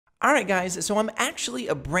Alright guys, so I'm actually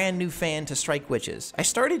a brand new fan to Strike Witches. I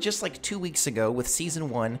started just like 2 weeks ago with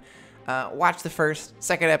season 1, watched the first,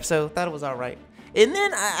 second episode, thought it was alright. And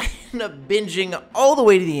then I ended up binging all the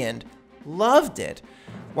way to the end. Loved it.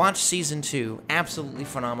 Watched season 2, absolutely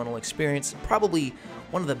phenomenal experience. Probably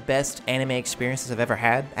one of the best anime experiences I've ever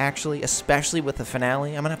had, actually, especially with the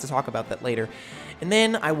finale. I'm gonna have to talk about that later. And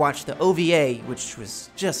then I watched the OVA, which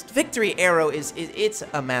was just, Victory Arrow it's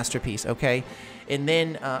a masterpiece, okay? And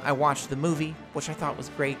then I watched the movie, which I thought was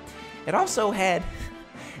great. It also had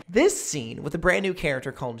this scene with a brand new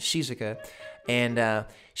character called Shizuka, and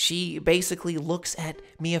she basically looks at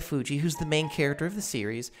Miyafuji, who's the main character of the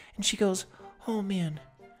series, and she goes, "Oh man,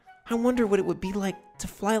 I wonder what it would be like to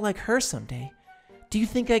fly like her someday. Do you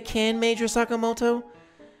think I can, Major Sakamoto?"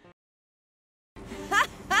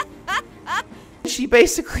 She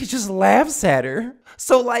basically just laughs at her.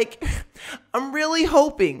 So like, I'm really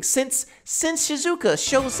hoping, since Shizuka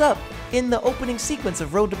shows up in the opening sequence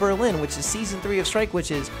of Road to Berlin, which is season 3 of Strike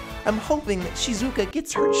Witches, I'm hoping that Shizuka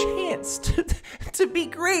gets her chance to be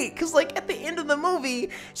great. Cause like at the end of the movie,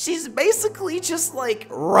 she's basically just like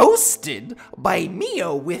roasted by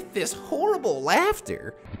Mio with this horrible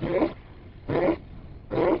laughter.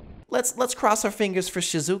 Let's cross our fingers for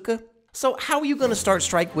Shizuka. So how are you gonna start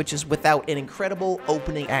Strike Witches without an incredible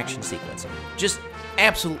opening action sequence? Just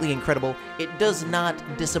absolutely incredible. It does not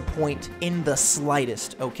disappoint in the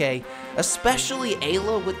slightest, okay? Especially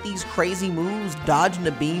Ayla with these crazy moves, dodging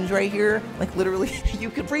the beams right here. Like literally, you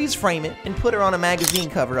could freeze frame it and put her on a magazine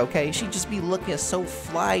cover, okay? She'd just be looking so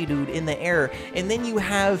fly, dude, in the air. And then you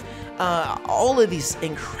have all of these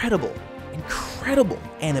incredible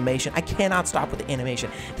animation. I cannot stop with the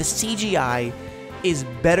animation. The CGI is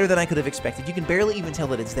better than I could have expected. You can barely even tell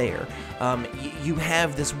that it's there. You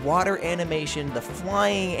have this water animation, the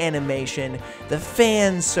flying animation, the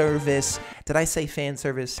fan service. Did I say fan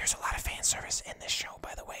service? There's a lot of fan service in this show,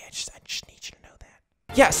 by the way. I just need you to know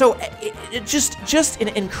that. Yeah, so it just an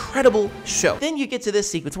incredible show. Then you get to this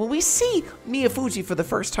sequence. When we see Miyafuji for the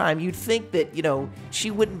first time, you'd think that, you know,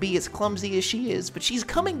 she wouldn't be as clumsy as she is, but she's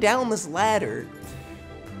coming down this ladder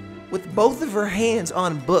with both of her hands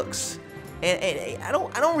on books. And I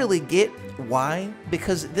don't really get why,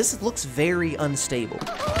 because this looks very unstable.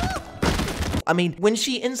 I mean, when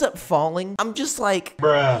she ends up falling, I'm just like,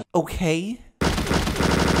 bruh, okay.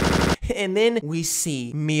 And then we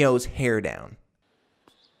see Mio's hair down.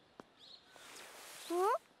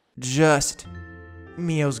 Just,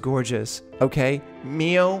 Mio's gorgeous, okay?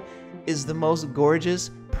 Mio is the most gorgeous,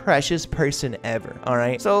 precious person ever, all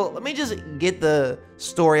right? So let me just get the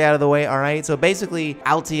story out of the way, all right? So basically,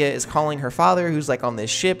 Altia is calling her father, who's like on this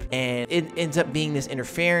ship, and it ends up being this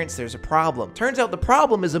interference. There's a problem. Turns out the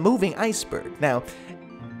problem is a moving iceberg. Now,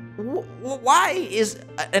 why is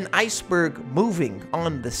an iceberg moving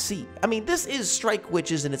on the sea? I mean, this is Strike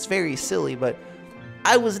Witches, and it's very silly, but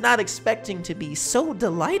I was not expecting to be so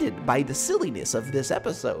delighted by the silliness of this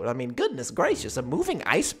episode. I mean, goodness gracious, a moving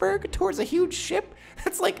iceberg towards a huge ship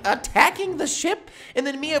that's like attacking the ship, and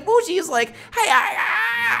then Miyafuji is like, hey,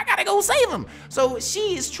 I gotta go save him. So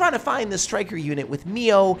she is trying to find the striker unit with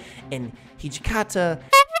Mio and Hijikata.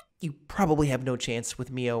 You probably have no chance with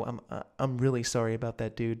Mio. I'm really sorry about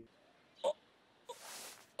that, dude.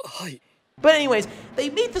 But anyways, they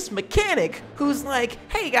meet this mechanic who's like,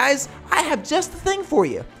 hey guys, I have just the thing for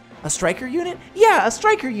you. A striker unit? Yeah, a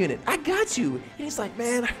striker unit. I got you. And he's like,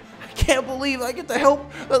 man, I can't believe I get to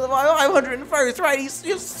help the 501st, right?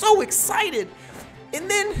 He's so excited. And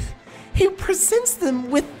then he presents them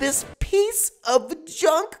with this piece of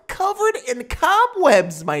junk covered in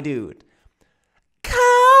cobwebs, my dude.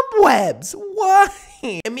 Cobwebs, why?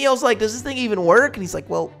 And Mio's like, does this thing even work? And he's like,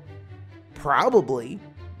 well, probably.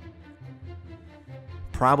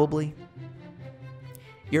 Probably.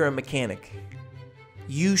 You're a mechanic.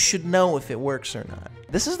 You should know if it works or not.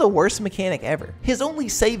 This is the worst mechanic ever. His only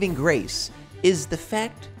saving grace is the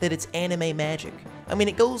fact that it's anime magic. I mean,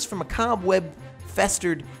 it goes from a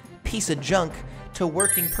cobweb-festered piece of junk to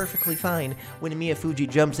working perfectly fine when Miyafuji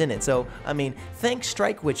jumps in it. So, I mean, thanks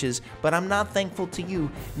Strike Witches, but I'm not thankful to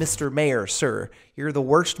you, Mr. Mayor, sir. You're the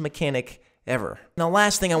worst mechanic ever. Now,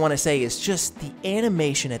 last thing I want to say is just the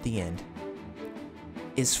animation at the end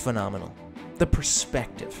is phenomenal. The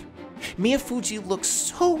perspective. Miyafuji looks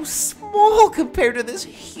so small compared to this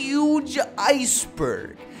huge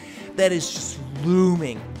iceberg that is just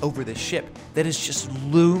looming over the ship, that is just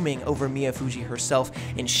looming over Miyafuji herself,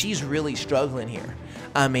 and she's really struggling here.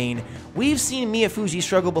 I mean, we've seen Miyafuji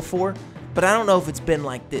struggle before, but I don't know if it's been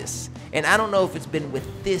like this, and I don't know if it's been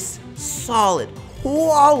with this solid,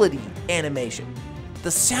 quality animation.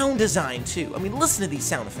 The sound design, too. I mean, listen to these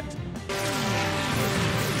sound effects.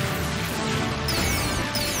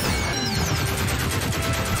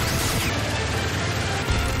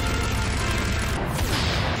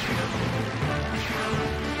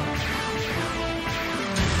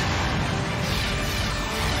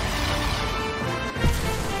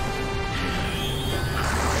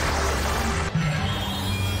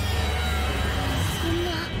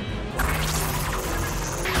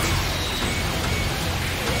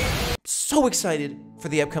 so excited for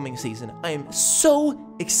the upcoming season. I am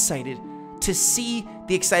so excited to see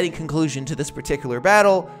the exciting conclusion to this particular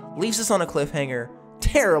battle. Leaves us on a cliffhanger.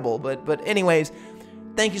 Terrible, but anyways,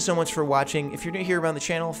 thank you so much for watching. If you're new here around the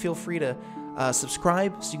channel, feel free to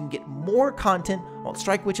subscribe so you can get more content on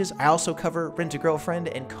Strike Witches. I also cover Rent a Girlfriend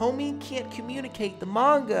and Komi Can't Communicate, the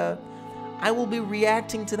manga. I will be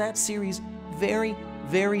reacting to that series very,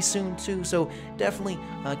 very soon too, so definitely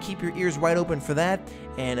keep your ears wide open for that.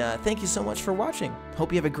 And thank you so much for watching.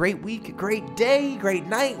 Hope you have a great week, great day, great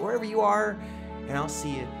night, wherever you are, and I'll see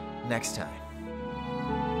you next time.